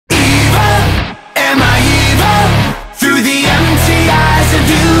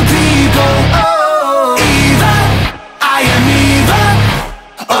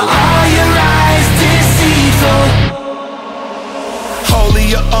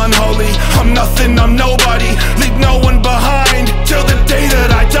unholy. I'm nothing, I'm nobody, leave no one behind till the day that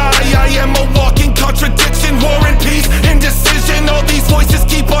I die. I am a walking contradiction, war and peace, indecision. All these voices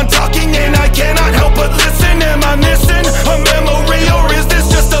keep on talking and I cannot help but listen. Am I missing a memory, or is this